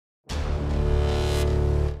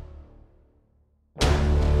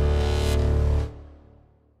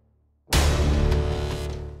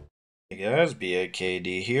Hey guys,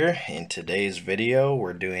 BAKD here. In today's video,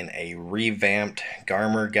 we're doing a revamped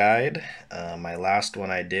Garmur guide. My last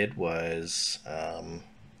one I did was, I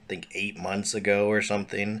think 8 months ago or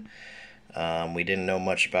something. We didn't know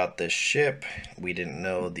much about this ship. We didn't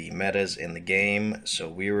know the metas in the game, so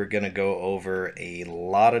we were going to go over a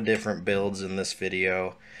lot of different builds in this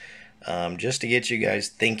video, just to get you guys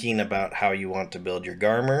thinking about how you want to build your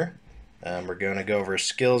Garmur. We're going to go over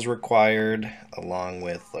skills required along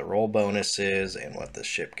with the roll bonuses and what the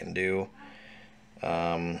ship can do. We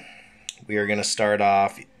are going to start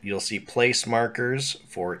off, you'll see place markers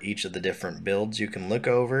for each of the different builds you can look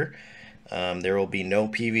over. There will be no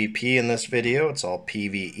PvP in this video. It's all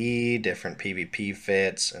PvE, different PvP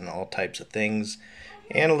fits, and all types of things,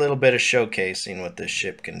 and a little bit of showcasing what this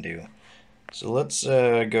ship can do. So let's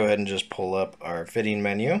go ahead and just pull up our fitting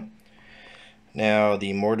menu. Now,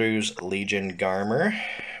 the Mordu's Legion Garmur,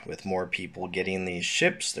 with more people getting these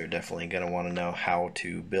ships, they're definitely going to want to know how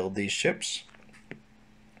to build these ships.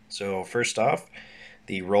 So first off,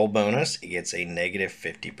 the roll bonus, it gets a negative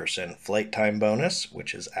 50% flight time bonus,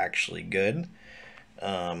 which is actually good.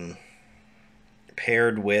 Paired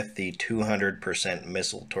with the 200%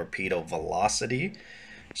 missile torpedo velocity.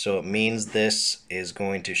 So it means this is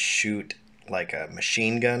going to shoot like a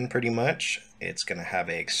machine gun pretty much. It's going to have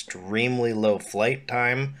an extremely low flight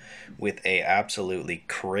time with a absolutely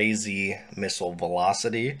crazy missile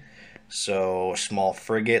velocity. So small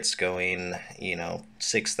frigates going,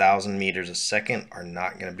 6,000 meters a second are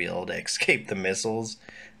not going to be able to escape the missiles.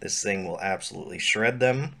 This thing will absolutely shred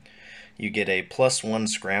them. You get a +1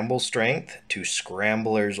 scramble strength to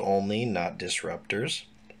scramblers only, not disruptors.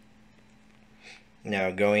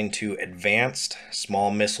 Now going to advanced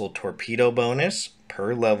small missile torpedo bonus.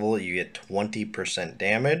 Per level you get 20%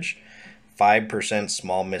 damage, 5%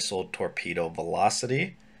 small missile torpedo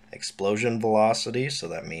velocity, explosion velocity, so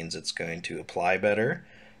that means it's going to apply better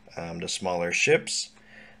to smaller ships.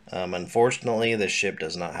 Unfortunately, this ship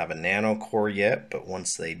does not have a nano core yet, but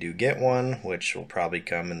once they do get one, which will probably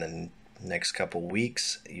come in the next couple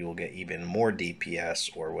weeks, you will get even more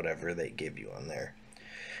DPS or whatever they give you on there.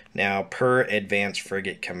 Now, per advanced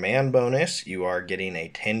frigate command bonus, you are getting a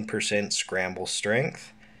 10% scramble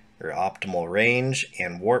strength, or optimal range,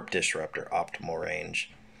 and warp disruptor optimal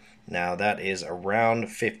range. Now, that is around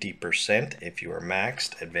 50% if you are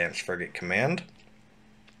maxed advanced frigate command,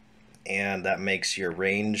 and that makes your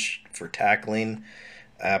range for tackling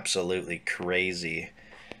absolutely crazy.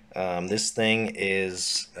 This thing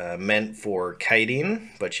is meant for kiting,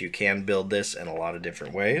 but you can build this in a lot of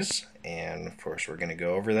different ways, and of course we're going to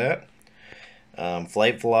go over that.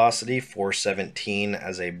 Flight velocity 417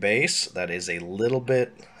 as a base. That is a little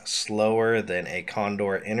bit slower than a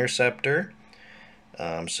Condor interceptor,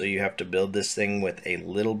 so you have to build this thing with a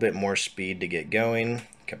little bit more speed to get going.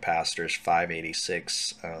 Capacitor's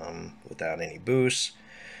 586 without any boosts.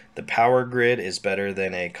 The power grid is better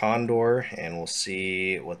than a Condor, and we'll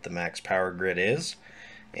see what the max power grid is.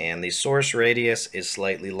 And the source radius is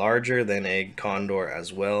slightly larger than a Condor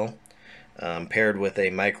as well. Paired with a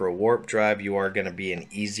micro warp drive, you are going to be an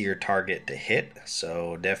easier target to hit,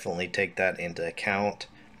 so definitely take that into account.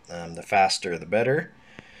 The faster the better.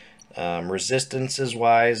 Resistances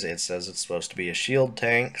wise, it says it's supposed to be a shield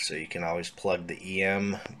tank, so you can always plug the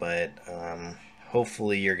EM, but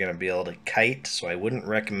hopefully you're going to be able to kite, so I wouldn't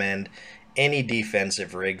recommend any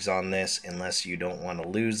defensive rigs on this unless you don't want to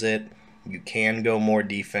lose it. You can go more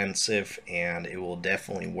defensive and it will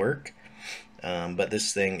definitely work, but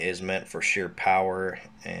this thing is meant for sheer power,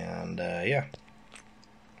 and yeah.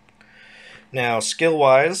 Now skill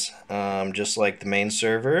wise, just like the main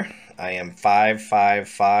server, I am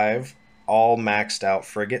 555 all maxed out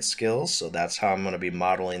frigate skills, so that's how I'm going to be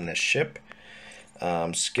modeling this ship.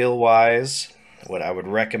 Skill wise, what I would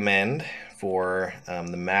recommend for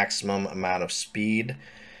the maximum amount of speed,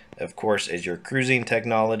 of course, is your cruising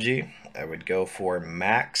technology. I would go for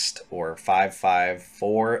maxed or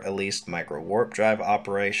 554 at least micro warp drive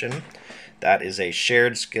operation. That is a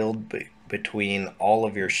shared skill between all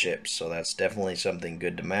of your ships, so that's definitely something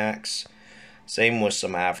good to max. Same with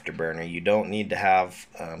some afterburner. You don't need to have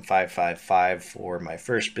 555 for my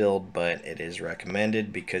first build, but it is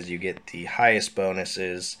recommended because you get the highest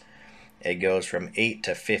bonuses. It goes from 8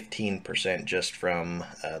 to 15% just from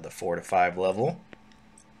the 4 to 5 level.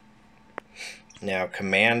 Now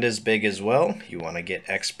command is big as well. You want to get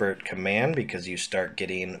expert command because you start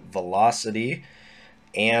getting velocity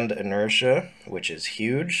and inertia, which is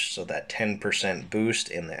huge. So that 10% boost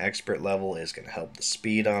in the expert level is going to help the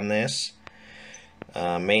speed on this.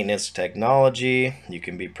 Maintenance technology, you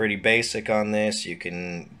can be pretty basic on this. You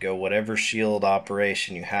can go whatever shield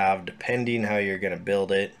operation you have, depending how you're going to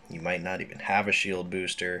build it. You might not even have a shield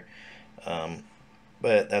booster,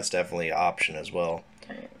 but that's definitely an option as well.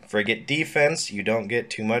 Frigate defense, you don't get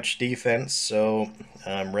too much defense, so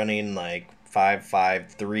running like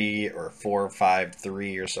 5-5-3 or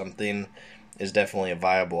 4-5-3 or something is definitely a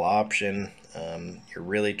viable option. You're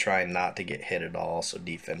really trying not to get hit at all, so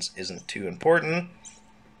defense isn't too important.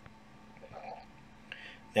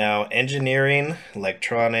 Now, engineering,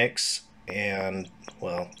 electronics, and,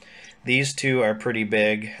 well, these two are pretty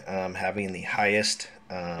big. Having the highest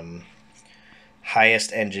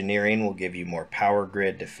engineering will give you more power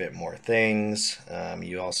grid to fit more things.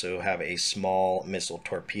 You also have a small missile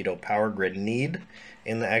torpedo power grid need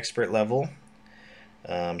in the expert level.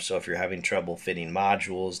 So if you're having trouble fitting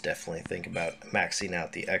modules, definitely think about maxing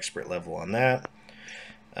out the expert level on that.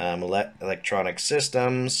 Electronic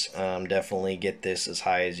systems, definitely get this as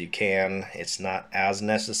high as you can. It's not as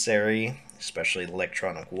necessary, especially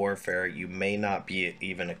electronic warfare. You may not be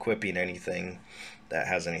even equipping anything that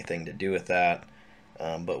has anything to do with that,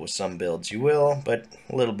 but with some builds you will, but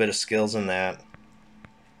a little bit of skills in that.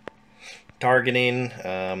 Targeting,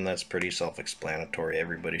 that's pretty self-explanatory.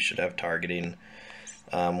 Everybody should have targeting.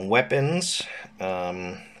 Weapons,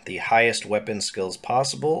 the highest weapon skills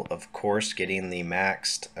possible. Of course, getting the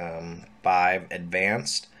maxed 5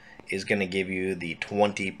 advanced is going to give you the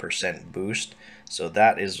 20% boost. So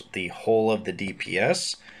that is the whole of the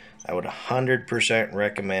DPS. I would 100%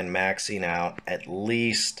 recommend maxing out at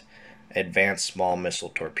least advanced small missile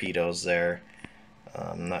torpedoes there.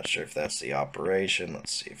 I'm not sure if that's the operation.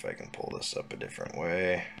 Let's see if I can pull this up a different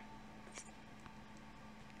way.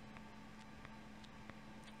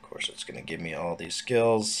 Of course, it's going to give me all these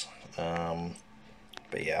skills,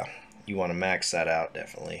 but yeah, you want to max that out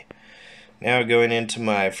definitely. Now going into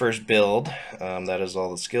my first build, that is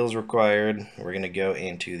all the skills required. We're going to go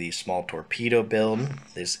into the small torpedo build.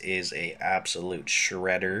 This is a absolute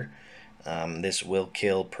shredder. This will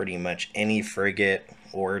kill pretty much any frigate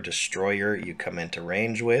or destroyer you come into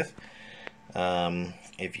range with.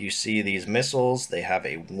 If you see these missiles, they have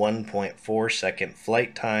a 1.4 second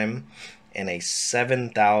flight time and a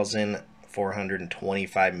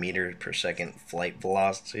 7,425 meters per second flight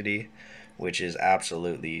velocity, which is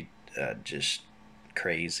absolutely just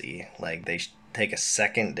crazy. Like, they take a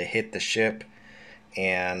second to hit the ship,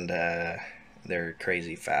 and they're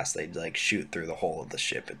crazy fast. They like shoot through the whole of the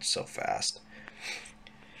ship. It's so fast.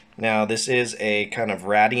 Now, this is a kind of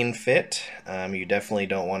ratting fit. You definitely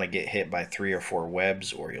don't want to get hit by 3 or 4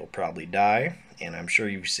 webs or you'll probably die. And I'm sure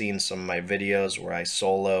you've seen some of my videos where I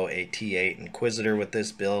solo a T8 Inquisitor with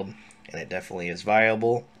this build, and it definitely is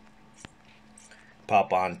viable.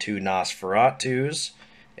 Pop on 2 Nosferatus,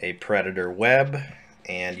 a Predator web,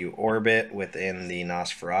 and you orbit within the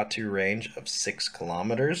Nosferatu range of 6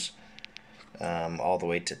 kilometers. All the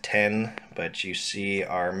way to 10, but you see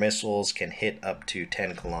our missiles can hit up to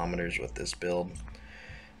 10 kilometers with this build.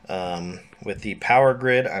 With the power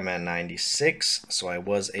grid, I'm at 96, so I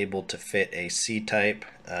was able to fit a C-type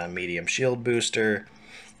medium shield booster,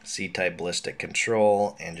 C-type ballistic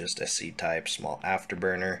control, and just a C-type small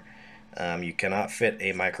afterburner. You cannot fit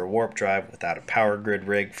a micro warp drive without a power grid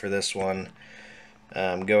rig for this one.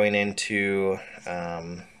 Going into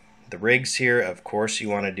the rigs here, of course you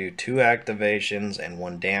want to do 2 activations and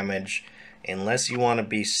 1 damage. Unless you want to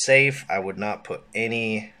be safe, I would not put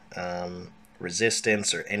any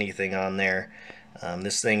resistance or anything on there.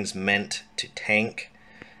 This thing's meant to tank,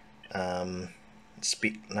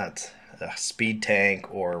 speed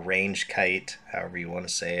tank or range kite, however you want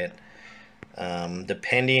to say it.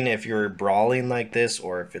 Depending if you're brawling like this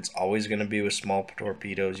or if it's always going to be with small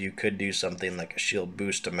torpedoes, you could do something like a shield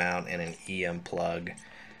boost amount and an EM plug.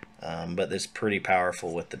 But this is pretty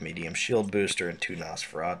powerful with the medium shield booster and 2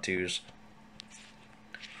 Nosferatus.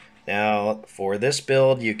 Now, for this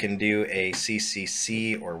build, you can do a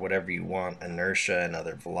CCC or whatever you want, inertia,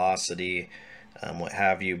 another velocity, what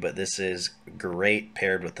have you, but this is great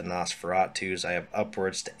paired with the Nosferatus. I have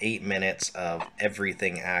upwards to 8 minutes of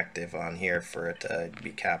everything active on here for it to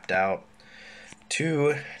be capped out.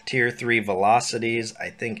 2 tier 3 velocities.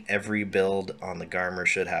 I think every build on the Garmur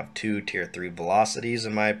should have 2 tier 3 velocities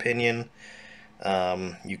in my opinion.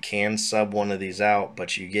 You can sub one of these out,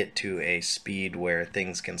 but you get to a speed where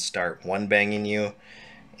things can start one-banging you,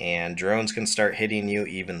 and drones can start hitting you,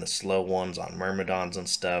 even the slow ones on Myrmidons and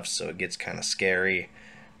stuff, so it gets kind of scary.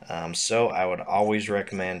 So I would always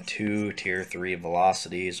recommend 2 tier 3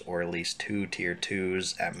 velocities, or at least 2 tier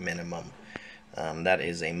 2s at minimum. That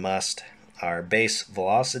is a must. Our base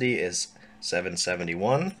velocity is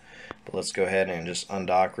 771. But let's go ahead and just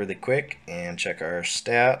undock really quick and check our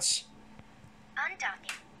stats.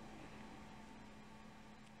 Undocking.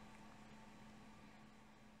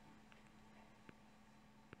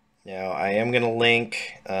 Now I am going to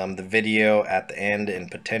link the video at the end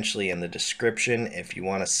and potentially in the description if you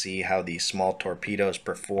want to see how these small torpedoes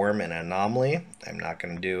perform in an anomaly. I'm not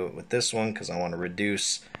going to do it with this one because I want to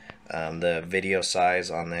reduce the video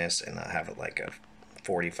size on this and not have it like a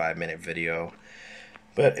 45-minute video.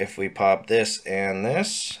 But if we pop this and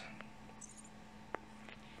this,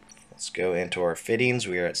 let's go into our fittings.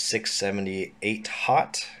 We are at 678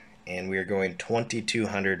 hot. And we are going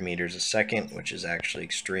 2,200 meters a second, which is actually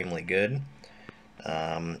extremely good.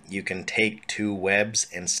 You can take 2 webs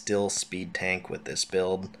and still speed tank with this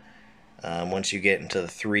build. Once you get into the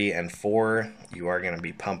 3 and 4, you are going to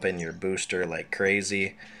be pumping your booster like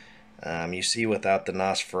crazy. You see without the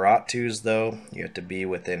Nosferatus though, you have to be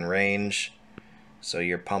within range. So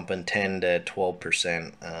you're pumping 10 to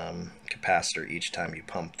 12% capacitor each time you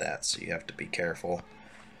pump that, so you have to be careful.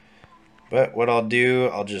 But what I'll do,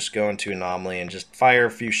 I'll just go into anomaly and just fire a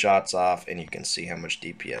few shots off and you can see how much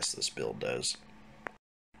DPS this build does.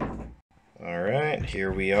 Alright, here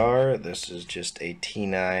we are. This is just a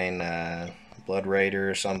T9 Blood Raider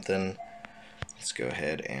or something. Let's go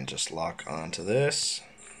ahead and just lock onto this.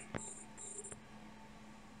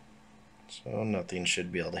 So nothing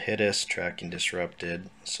should be able to hit us. Tracking disrupted.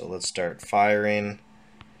 So let's start firing.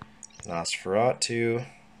 Nosferatu.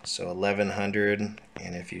 So 1100,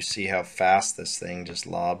 and if you see how fast this thing just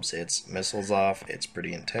lobs its missiles off, it's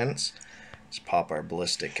pretty intense. Let's pop our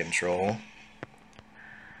ballistic control.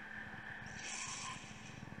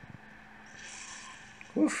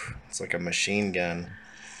 Woof, it's like a machine gun.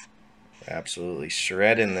 We're absolutely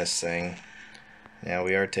shredding this thing. Now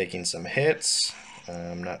we are taking some hits.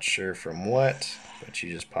 I'm not sure from what, but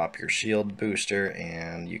you just pop your shield booster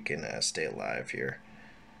and you can stay alive here.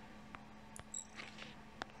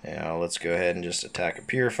 Now let's go ahead and just attack a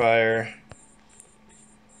purifier.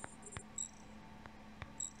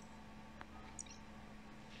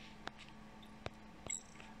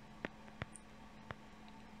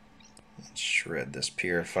 Let's shred this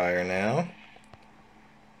purifier now.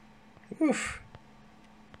 Oof.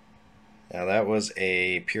 Now that was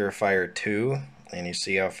a purifier 2, and you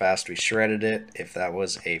see how fast we shredded it. If that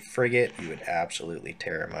was a frigate, you would absolutely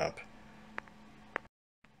tear him up.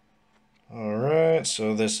 Alright,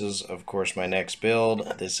 so this is of course my next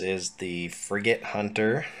build. This is the Frigate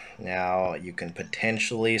Hunter. Now you can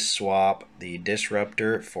potentially swap the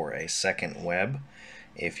Disruptor for a second web.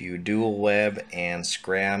 If you dual web and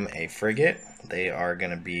scram a frigate, they are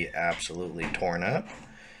going to be absolutely torn up.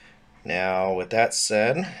 Now with that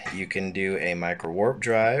said, you can do a micro warp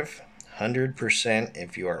drive, 100%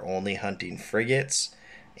 if you are only hunting frigates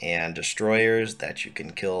and destroyers that you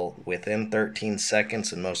can kill within 13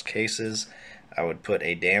 seconds in most cases. I would put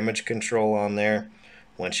a damage control on there.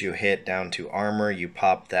 Once you hit down to armor, you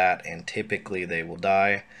pop that and typically they will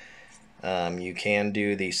die. You can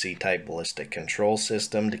do the C-type ballistic control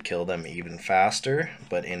system to kill them even faster,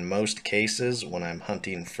 but in most cases when I'm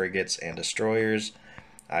hunting frigates and destroyers,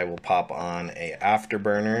 I will pop on a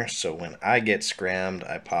afterburner, so when I get scrammed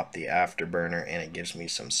I pop the afterburner and it gives me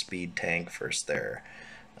some speed tank versus their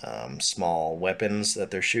small weapons that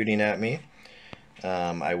they're shooting at me.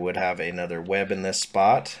 I would have another web in this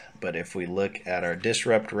spot, but if we look at our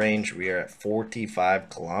disrupt range, we are at 45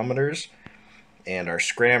 kilometers and our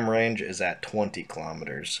scram range is at 20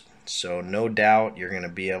 kilometers. So no doubt you're going to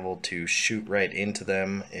be able to shoot right into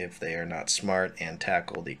them if they are not smart and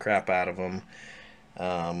tackle the crap out of them.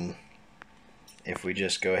 If we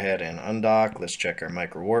just go ahead and undock, let's check our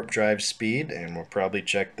micro warp drive speed, and we'll probably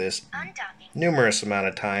check this numerous amount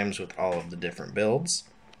of times with all of the different builds.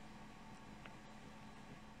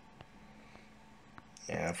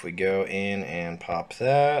 Now if we go in and pop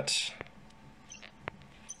that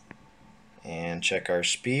and check our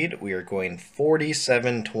speed, we are going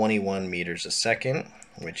 4721 meters a second,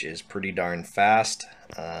 which is pretty darn fast.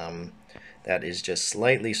 That is just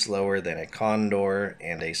slightly slower than a Condor,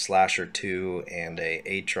 and a Slasher 2 and a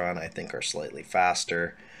Atron I think are slightly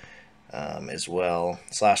faster as well.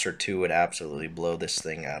 Slasher 2 would absolutely blow this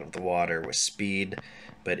thing out of the water with speed,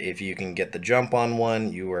 but if you can get the jump on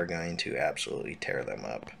one, you are going to absolutely tear them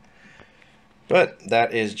up. But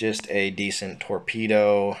that is just a decent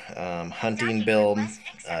torpedo hunting build.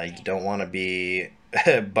 You don't want to be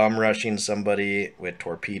bum rushing somebody with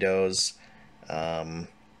torpedoes.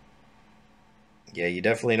 Yeah, you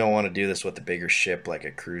definitely don't want to do this with a bigger ship like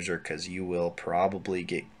a cruiser, because you will probably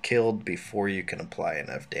get killed before you can apply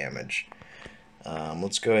enough damage.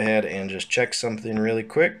 Let's go ahead and just check something really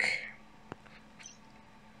quick.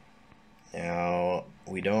 Now,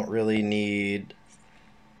 we don't really need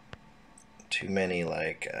too many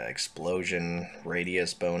like explosion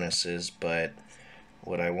radius bonuses, but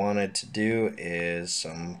what I wanted to do is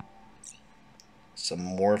some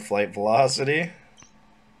more flight velocity.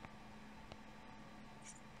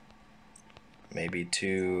 Maybe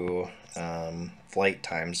 2 flight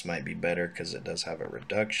times might be better because it does have a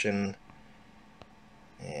reduction.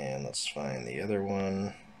 And let's find the other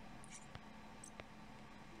one.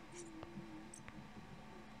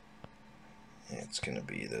 It's going to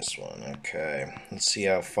be this one. Okay, let's see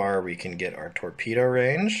how far we can get our torpedo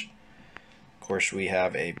range. Of course, we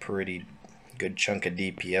have a pretty good chunk of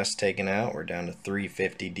DPS taken out. We're down to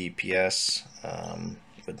 350 DPS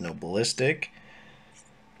with no ballistic.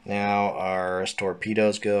 Now our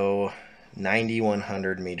torpedoes go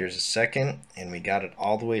 9,100 meters a second, and we got it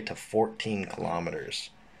all the way to 14 kilometers.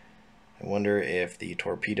 I wonder if the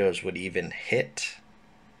torpedoes would even hit.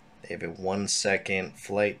 They have a 1 second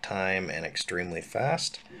flight time and extremely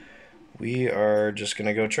fast. We are just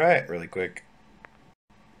gonna go try it really quick.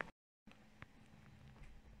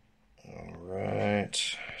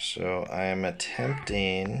 Alright, so I am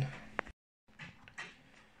attempting.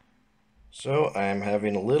 So I'm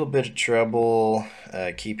having a little bit of trouble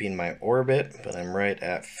keeping my orbit, but I'm right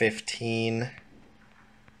at 15.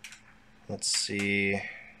 Let's see.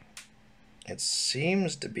 It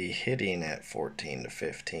seems to be hitting at 14 to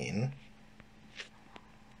 15.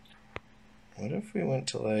 What if we went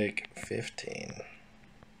to like 15?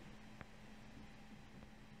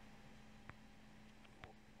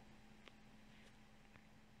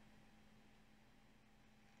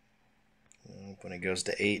 When it goes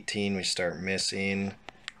to 18, we start missing.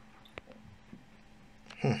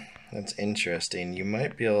 That's interesting. You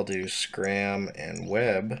might be able to scram and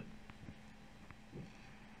web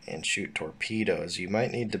and shoot torpedoes. You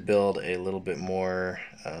might need to build a little bit more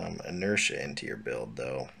inertia into your build,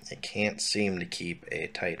 though. It can't seem to keep a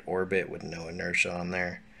tight orbit with no inertia on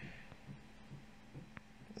there.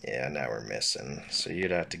 Yeah, now we're missing. So you'd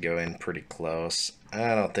have to go in pretty close.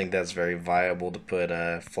 I don't think that's very viable to put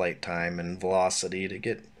flight time and velocity to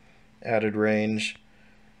get added range.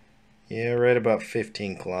 Yeah, right about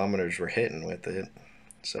 15 kilometers we're hitting with it.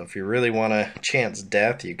 So if you really want to chance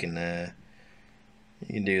death, you can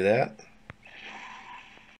do that.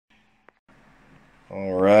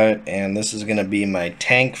 Alright, and this is going to be my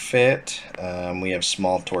tank fit. We have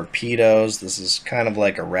small torpedoes. This is kind of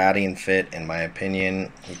like a ratting fit in my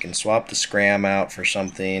opinion. You can swap the scram out for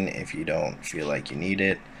something if you don't feel like you need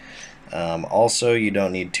it. Also, you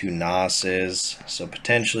don't need 2 NOSes, so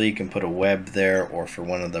potentially you can put a web there, or for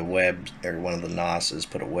one of the webs or one of the NOSes,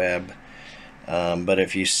 put a web. But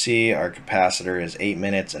if you see, our capacitor is 8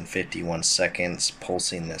 minutes and 51 seconds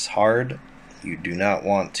pulsing this hard. You do not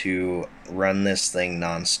want to run this thing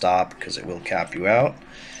non-stop because it will cap you out.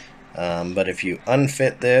 But if you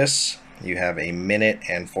unfit this, you have a 1 minute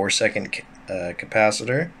and 4 second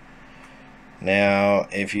capacitor. Now,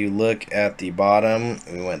 if you look at the bottom,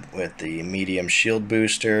 we went with the medium shield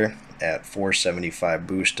booster at 475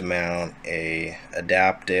 boost amount, a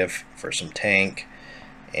adaptive for some tank,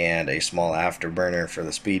 and a small afterburner for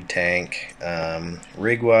the speed tank.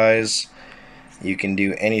 Rig-wise, you can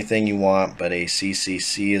do anything you want, but a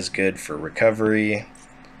CCC is good for recovery.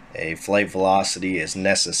 A flight velocity is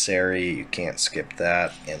necessary, you can't skip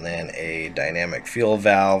that. And then a dynamic fuel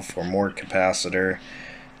valve for more capacitor.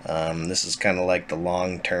 This is kind of like the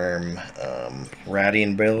long-term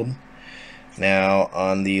ratting build. Now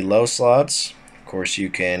on the low slots, of course you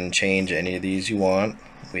can change any of these you want.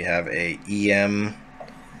 We have a EM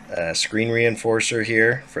screen reinforcer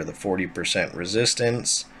here for the 40%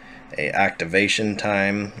 resistance. A activation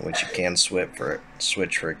time, which you can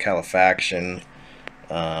switch for califaction.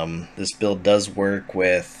 This build does work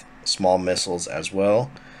with small missiles as well,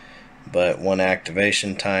 but 1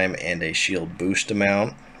 activation time and a shield boost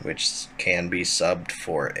amount, which can be subbed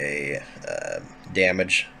for a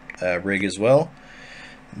damage rig as well.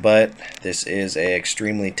 But this is a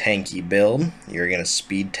extremely tanky build. You're going to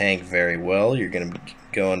speed tank very well. You're going to be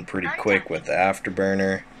going pretty quick with the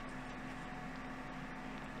afterburner.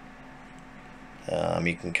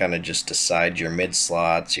 You can kind of just decide your mid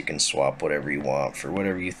slots. You can swap whatever you want for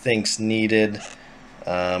whatever you think's needed.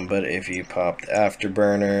 But if you pop the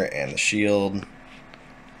afterburner and the shield,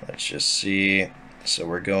 let's just see. So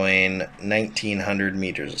we're going 1900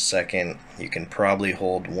 meters a second. You can probably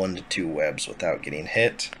hold 1 to 2 webs without getting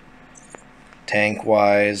hit. Tank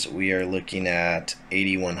wise, we are looking at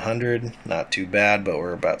 8100. Not too bad, but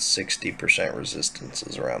we're about 60%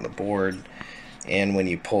 resistances around the board. And when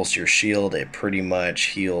you pulse your shield, it pretty much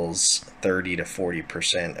heals 30 to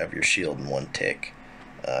 40% of your shield in 1 tick.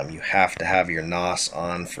 You have to have your NOS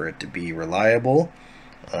on for it to be reliable.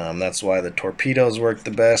 That's why the torpedoes work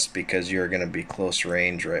the best, because you're going to be close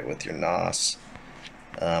range right with your NOS.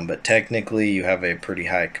 But technically you have a pretty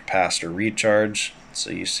high capacitor recharge, so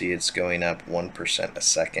you see it's going up 1% a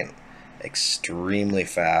second, extremely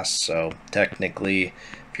fast. So technically,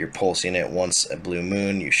 if you're pulsing it once a blue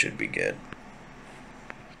moon, you should be good.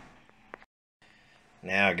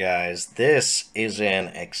 Now guys, this is an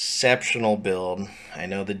exceptional build. I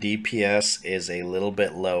know the DPS is a little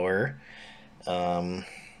bit lower, and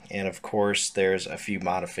of course there's a few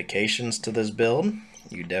modifications to this build.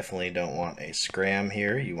 You definitely don't want a scram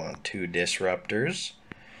here, you want 2 disruptors.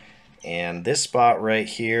 And this spot right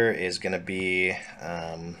here is going to be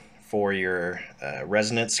for your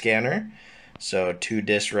resonance scanner. So 2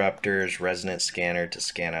 disruptors, resonance scanner to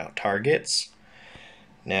scan out targets.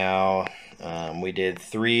 Now we did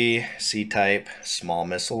 3 C-type small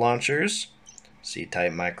missile launchers,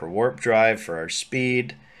 C-type micro warp drive for our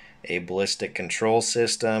speed, a ballistic control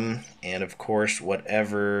system, and of course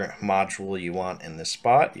whatever module you want in this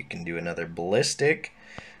spot. You can do another ballistic,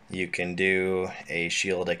 you can do a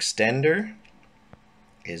shield extender,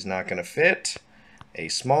 is not going to fit, a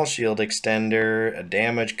small shield extender, a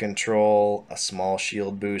damage control, a small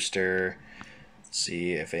shield booster.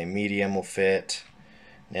 See if a medium will fit.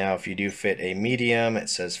 Now if you do fit a medium, it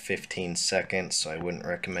says 15 seconds, so I wouldn't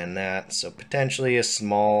recommend that. So potentially a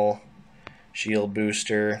small shield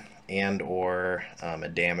booster and or a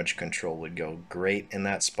damage control would go great in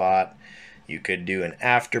that spot. You could do an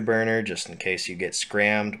afterburner just in case you get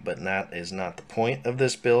scrammed, but that is not the point of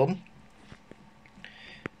this build.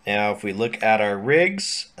 Now if we look at our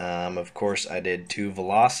rigs, of course I did 2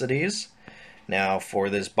 velocities. Now for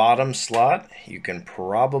this bottom slot, you can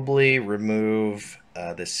probably remove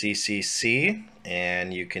the CCC,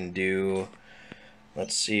 and you can do,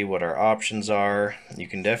 let's see what our options are. You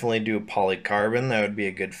can definitely do a polycarbon, that would be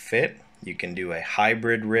a good fit. You can do a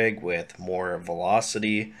hybrid rig with more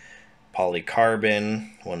velocity,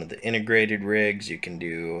 polycarbon, one of the integrated rigs. You can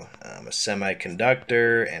do a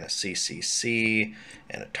semiconductor and a CCC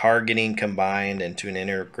and a targeting combined into an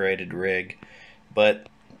integrated rig. But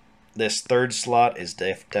this third slot is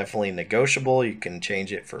definitely negotiable. You can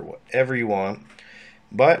change it for whatever you want.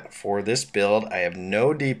 But for this build, I have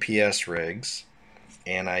no DPS rigs,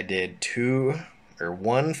 and I did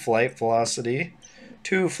 1 flight velocity,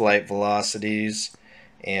 2 flight velocities,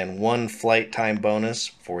 and 1 flight time bonus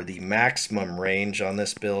for the maximum range on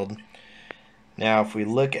this build. Now if we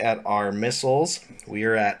look at our missiles, we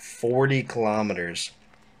are at 40 kilometers.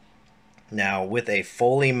 Now with a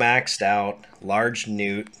fully maxed out large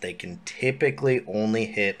newt, they can typically only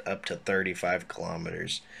hit up to 35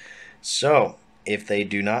 kilometers. So if they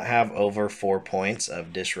do not have over 4 points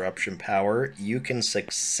of disruption power, you can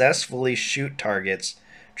successfully shoot targets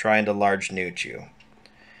trying to large newt you.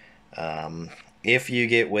 If you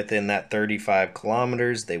get within that 35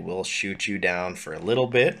 kilometers, they will shoot you down for a little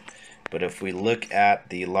bit. But if we look at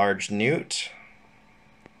the large newt,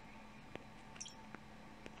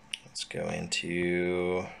 let's go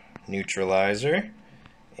into neutralizer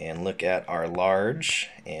and look at our large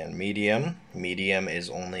and medium. Medium is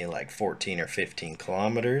only like 14 or 15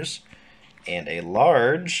 kilometers, and a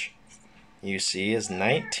large, you see, is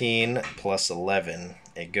 19 plus 11.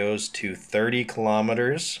 It goes to 30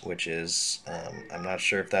 kilometers, which is, I'm not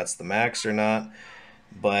sure if that's the max or not,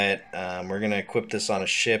 but we're going to equip this on a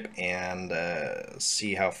ship and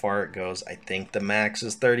see how far it goes. I think the max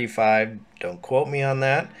is 35. Don't quote me on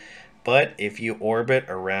that. But if you orbit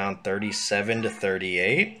around 37 to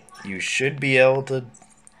 38, you should be able to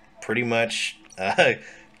pretty much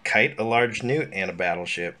kite a large newt and a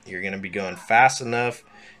battleship. You're going to be going fast enough.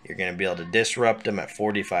 You're going to be able to disrupt them at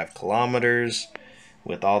 45 kilometers.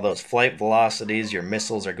 With all those flight velocities, your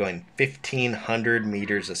missiles are going 1,500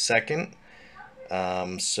 meters a second.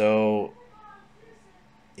 So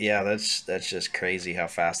yeah, that's just crazy how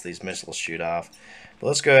fast these missiles shoot off. But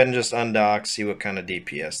let's go ahead and just undock, see what kind of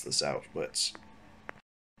DPS this outputs.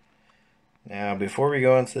 Now, before we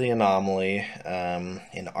go into the anomaly,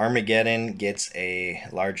 an Armageddon gets a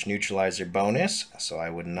large neutralizer bonus, so I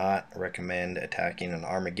would not recommend attacking an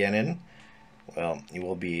Armageddon. Well, you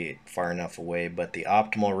will be far enough away, but the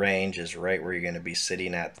optimal range is right where you're going to be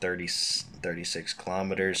sitting at 36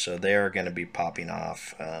 kilometers, so they are going to be popping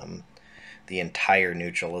off the entire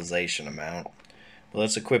neutralization amount. But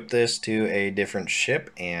let's equip this to a different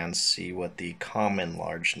ship and see what the common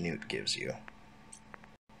large newt gives you.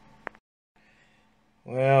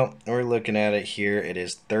 Well, we're looking at it here. It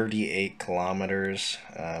is 38 kilometers.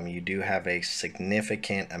 You do have a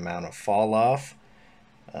significant amount of fall off.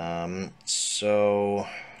 So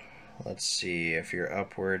let's see, if you're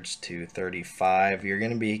upwards to 35, you're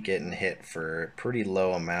going to be getting hit for pretty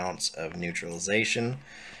low amounts of neutralization.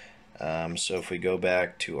 So if we go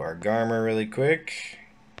back to our Garmur really quick,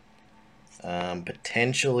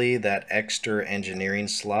 potentially that extra engineering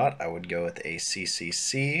slot, I would go with a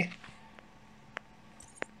CCC.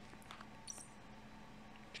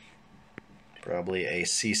 Probably a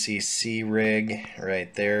CCC rig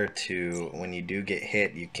right there to, when you do get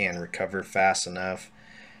hit, you can recover fast enough.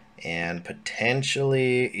 And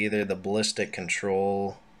potentially either the ballistic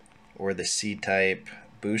control or the C-type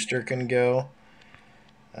booster can go.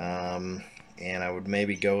 And I would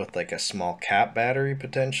maybe go with like a small cap battery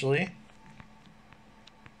potentially.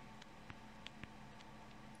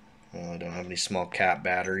 Well, I don't have any small cap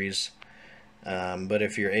batteries. But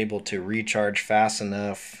if you're able to recharge fast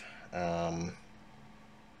enough,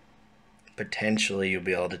 potentially you'll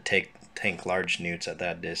be able to tank large newts at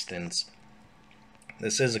that distance.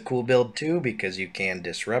 This is a cool build too because you can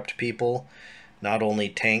disrupt people. Not only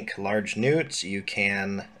tank large newts, you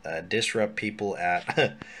can disrupt people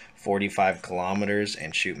at 45 kilometers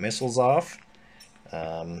and shoot missiles off.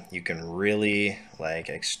 You can really, like,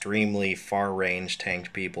 extremely far range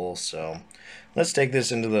tank people. So let's take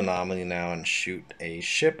this into the anomaly now and shoot a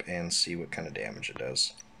ship and see what kind of damage it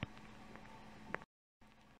does.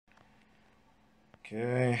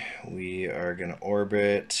 Okay, we are going to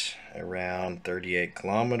orbit around 38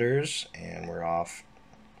 kilometers and we're off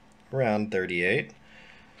around 38.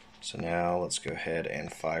 So now let's go ahead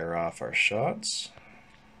and fire off our shots.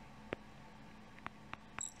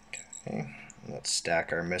 Okay, let's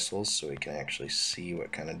stack our missiles so we can actually see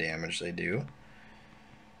what kind of damage they do.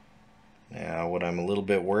 Now what I'm a little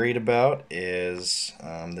bit worried about is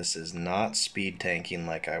this is not speed tanking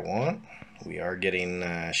like I want. We are getting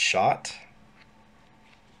shot.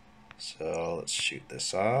 So let's shoot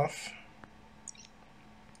this off.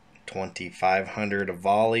 2500 a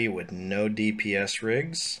volley with no DPS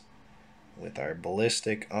rigs. With our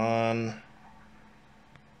ballistic on.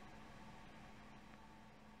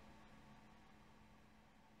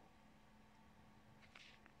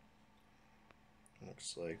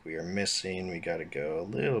 Looks like we are missing. We got to go a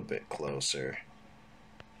little bit closer.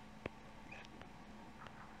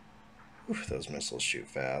 Oof, those missiles shoot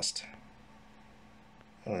fast.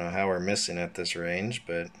 I don't know how we're missing at this range,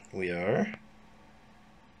 but we are.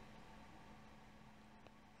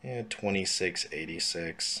 Yeah,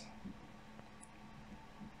 2686.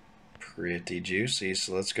 Pretty juicy.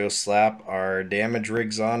 So let's go slap our damage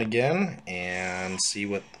rigs on again and see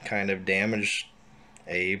what kind of damage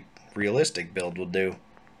a realistic build will do.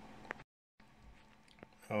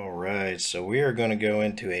 Alright, so we are going to go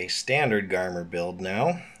into a standard Garmur build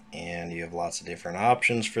now, and you have lots of different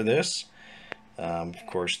options for this. Of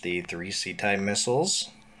course, the 3 C-type missiles.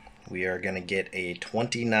 We are going to get a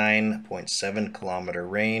 29.7 kilometer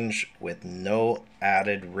range with no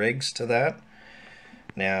added rigs to that.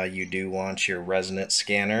 Now you do want your resonance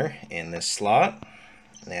scanner in this slot.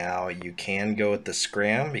 Now you can go with the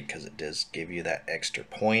scram because it does give you that extra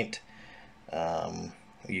point.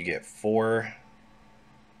 You get 4.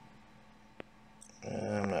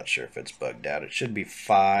 I'm not sure if it's bugged out. It should be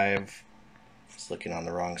 5. It's looking on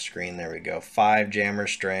the wrong screen. There we go. 5 jammer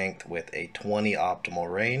strength with a 20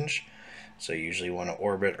 optimal range. So you usually want to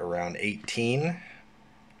orbit around 18.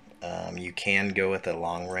 You can go with a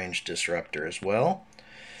long range disruptor as well.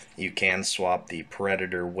 You can swap the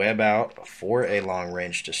Predator web out for a long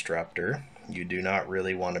range disruptor. You do not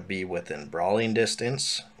really want to be within brawling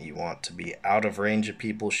distance. You want to be out of range of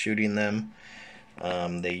people shooting them.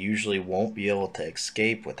 They usually won't be able to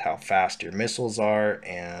escape with how fast your missiles are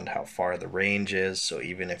and how far the range is. So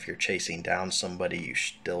even if you're chasing down somebody, you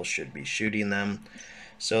still should be shooting them.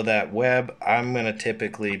 So that web, I'm going to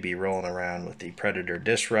typically be rolling around with the Predator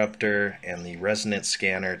Disruptor and the Resonance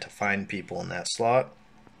Scanner to find people in that slot.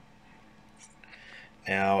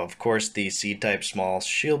 Now, of course, the C-type small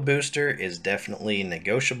shield booster is definitely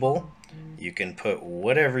negotiable. You can put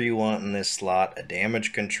whatever you want in this slot, a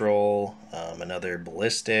damage control, another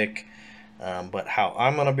ballistic, but how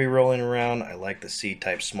I'm going to be rolling around, I like the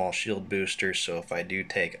C-type small shield booster, so if I do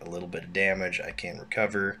take a little bit of damage, I can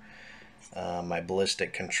recover. My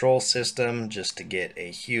ballistic control system just to get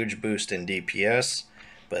a huge boost in DPS,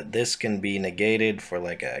 but this can be negated for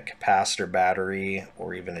like a capacitor battery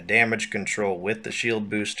or even a damage control with the shield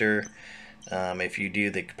booster. If you do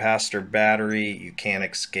the capacitor battery, you can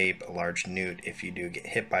escape a large newt. If you do get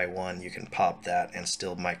hit by one, you can pop that and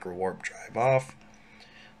still micro warp drive off.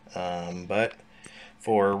 But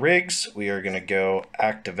for rigs, we are going to go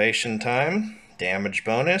activation time, damage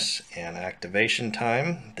bonus, and activation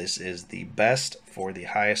time. This is the best for the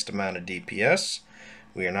highest amount of DPS.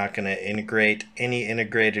 We are not going to integrate any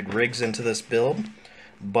integrated rigs into this build,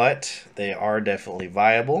 but they are definitely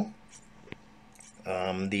viable.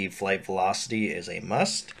 The flight velocity is a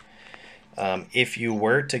must. If you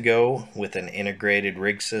were to go with an integrated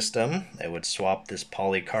rig system, I would swap this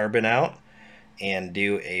polycarbon out and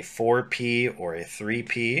do a 4P or a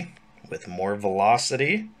 3P with more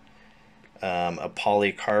velocity. A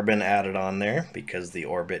polycarbon added on there because the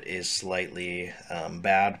orbit is slightly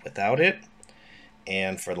bad without it.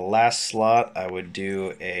 And for the last slot, I would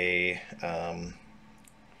do a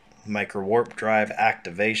micro warp drive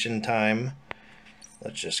activation time.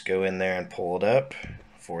 Let's just go in there and pull it up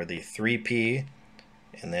for the 3P.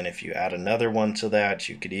 And then if you add another one to that,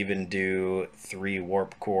 you could even do 3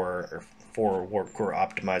 warp core or 4 warp core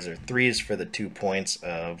optimizer 3s for the 2 points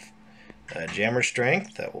of jammer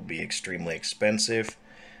strength. That will be extremely expensive.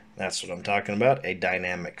 That's what I'm talking about, a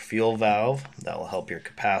dynamic fuel valve that will help your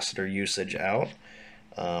capacitor usage out.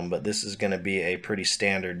 But this is going to be a pretty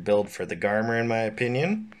standard build for the Garmur in my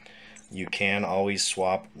opinion. You can always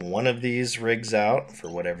swap one of these rigs out for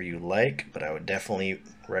whatever you like, but I would definitely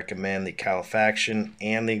recommend the calefaction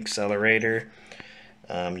and the accelerator.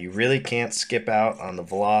 You really can't skip out on the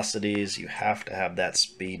velocities. You have to have that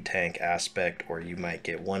speed tank aspect or you might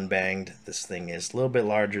get one banged. This thing is a little bit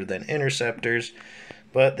larger than interceptors,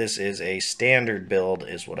 but this is a standard build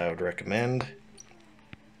is what I would recommend.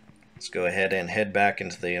 Let's go ahead and head back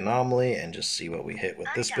into the anomaly and just see what we hit with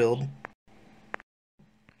this build.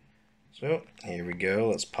 So here we go,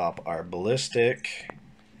 let's pop our ballistic,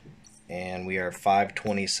 and we are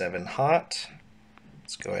 527 hot.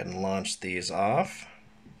 Let's go ahead and launch these off.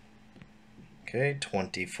 Okay,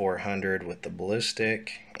 2400 with the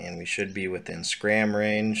ballistic, and we should be within scram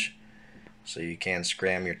range, so you can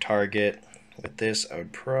scram your target. With this, I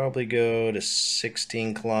would probably go to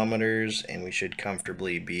 16 kilometers, and we should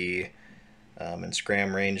comfortably be in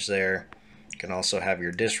scram range there. You can also have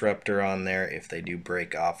your disruptor on there. If they do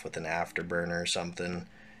break off with an afterburner or something,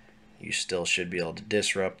 you still should be able to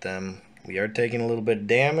disrupt them. We are taking a little bit of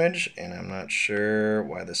damage, and I'm not sure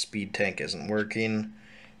why the speed tank isn't working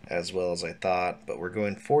as well as I thought, but we're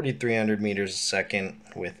going 4,300 meters a second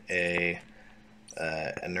with a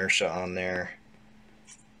inertia on there.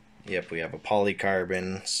 Yep, we have a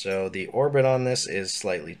polycarbon, so the orbit on this is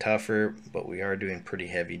slightly tougher, but we are doing pretty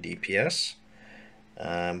heavy DPS.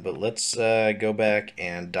 But let's go back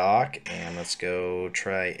and dock, and let's go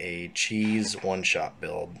try a cheese one-shot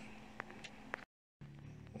build.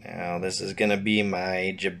 Now this is going to be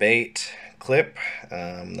my debate clip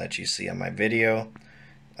that you see on my video.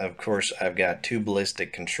 Of course, I've got 2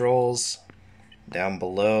 ballistic controls. Down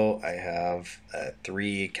below I have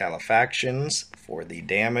 3 calefactions for the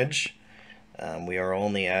damage. We are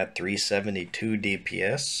only at 372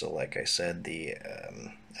 DPS, so like I said, the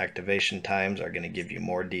activation times are going to give you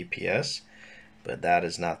more DPS, but that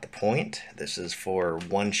is not the point. This is for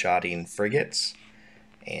one-shotting frigates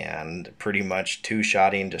and pretty much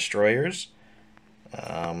 2-shotting destroyers,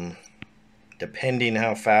 depending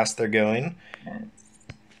how fast they're going.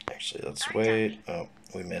 Actually, let's wait. Oh,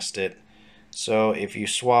 we missed it. So if you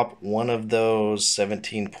swap one of those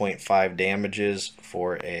 17.5 damages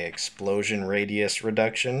for a explosion radius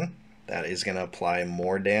reduction, that is going to apply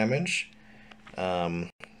more damage.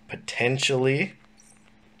 Potentially,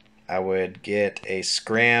 I would get a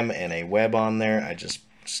scram and a web on there. I just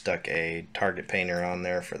stuck a target painter on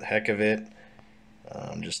there for the heck of it,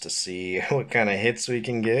 just to see what kind of hits we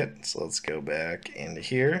can get. So let's go back into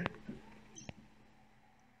here.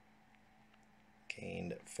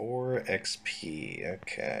 Gained 4 XP.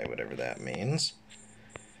 Okay, whatever that means.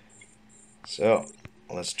 So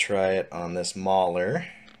let's try it on this mauler.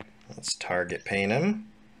 Let's target paint him.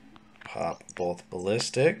 Pop both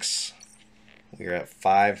ballistics. We're at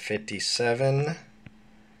 557.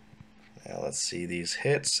 Now let's see these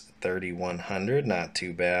hits. 3100, not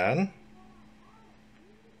too bad.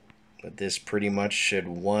 But this pretty much should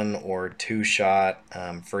 1 or 2 shot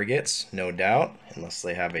frigates, no doubt, unless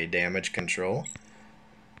they have a damage control.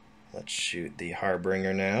 Let's shoot the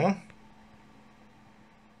Harbinger now.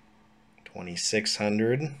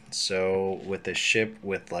 2600. So with a ship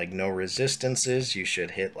with like no resistances, you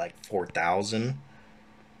should hit like 4000.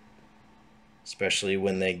 Especially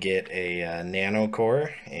when they get a nano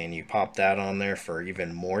core and you pop that on there for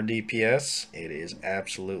even more DPS. It is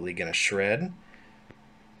absolutely going to shred.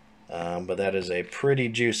 But that is a pretty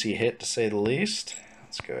juicy hit to say the least.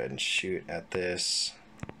 Let's go ahead and shoot at this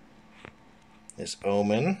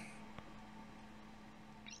Omen.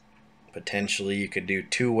 Potentially you could do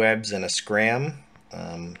 2 webs and a scram.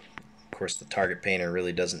 Of course the target painter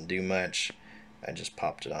really doesn't do much. I just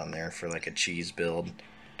popped it on there for like a cheese build.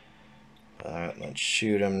 Let's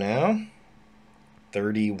shoot him now.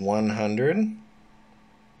 3,100.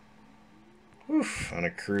 Oof, on a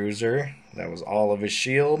cruiser. That was all of his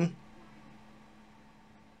shield.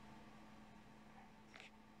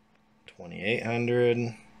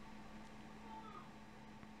 2,800.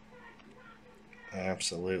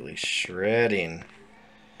 Absolutely shredding.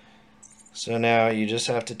 So now you just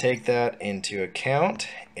have to take that into account.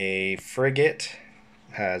 A frigate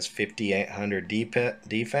has 5,800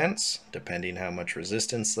 defense, depending how much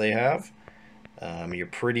resistance they have. You're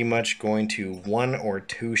pretty much going to 1 or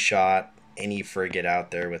 2 shot any frigate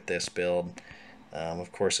out there with this build.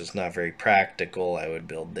 Of course, it's not very practical. I would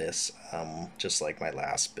build this just like my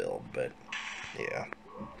last build, but yeah.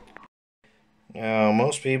 Now,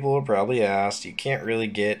 most people will probably ask, you can't really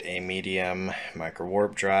get a medium micro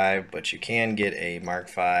warp drive, but you can get a Mark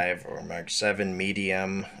V or Mark VII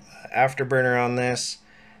medium afterburner on this.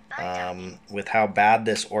 With how bad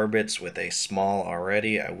this orbits with a small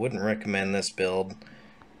already, I wouldn't recommend this build.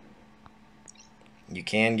 You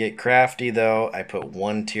can get crafty though. I put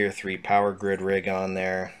 1 tier 3 power grid rig on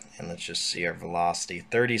there, and let's just see our velocity,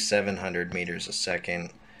 3,700 meters a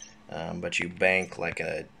second. But you bank like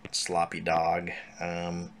a sloppy dog.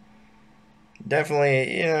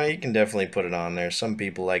 Definitely, you can definitely put it on there. Some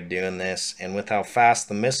people like doing this, and with how fast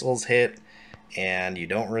the missiles hit, and you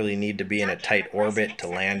don't really need to be in a tight orbit to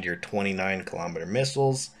land your 29-kilometer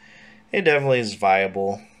missiles, it definitely is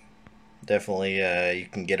viable. Definitely, you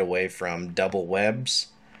can get away from double webs.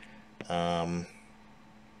 Yeah,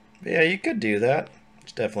 you could do that.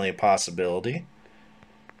 It's definitely a possibility.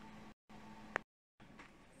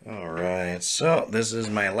 Alright, so this is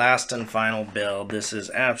my last and final build. This is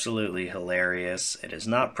absolutely hilarious. It is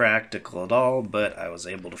not practical at all, but I was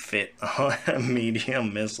able to fit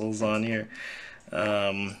medium missiles on here.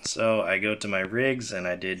 So I go to my rigs and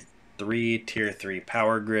I did 3 tier 3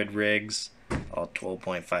 power grid rigs, all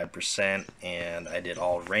 12.5%, and I did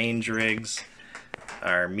all range rigs.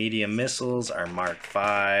 Our medium missiles are Mark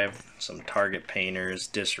V, some target painters,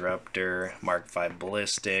 disruptor, Mark V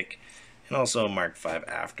ballistic, and also a Mark V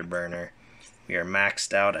afterburner. We are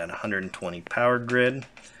maxed out at 120 power grid.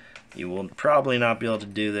 You will probably not be able to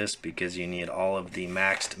do this because you need all of the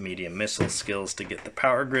maxed medium missile skills to get the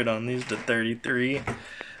power grid on these to 33.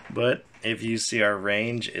 But if you see, our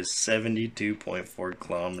range is 72.4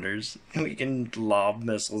 kilometers. We can lob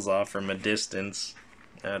missiles off from a distance.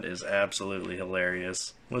 That is absolutely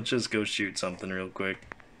hilarious. Let's just go shoot something real quick.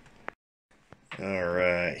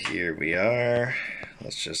 Alright, here we are.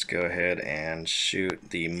 Let's just go ahead and shoot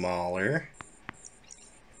the Mauler.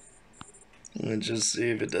 Let's just see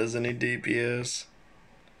if it does any DPS.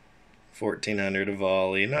 1,400 a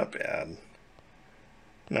volley, not bad.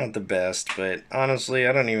 Not the best, but honestly,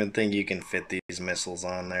 I don't even think you can fit these missiles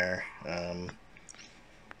on there in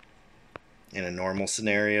a normal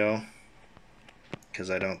scenario, because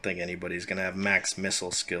I don't think anybody's going to have max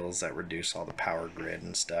missile skills that reduce all the power grid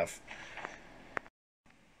and stuff.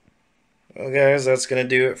 Well guys, that's going to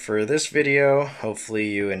do it for this video. Hopefully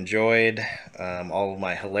you enjoyed all of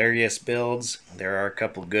my hilarious builds. There are a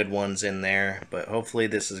couple good ones in there, but hopefully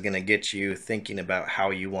this is going to get you thinking about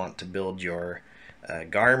how you want to build your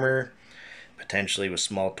Garmur, potentially with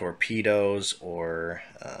small torpedoes or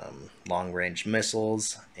long-range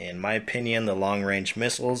missiles. In my opinion, the long-range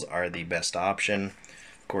missiles are the best option.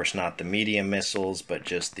 Of course, not the medium missiles, but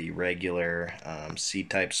just the regular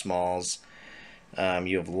C-type smalls.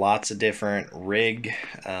 You have lots of different rig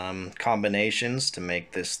combinations to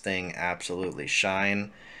make this thing absolutely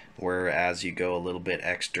shine, whereas you go a little bit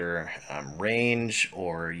extra range,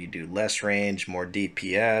 or you do less range, more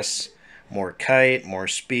DPS, more kite, more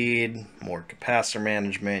speed, more capacitor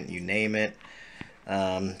management, you name it.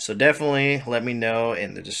 So definitely let me know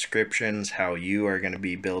in the descriptions how you are going to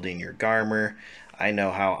be building your Garmur. I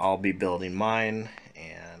know how I'll be building mine,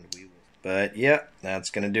 but yeah,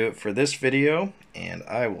 that's going to do it for this video, and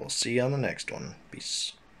I will see you on the next one.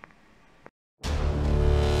 Peace.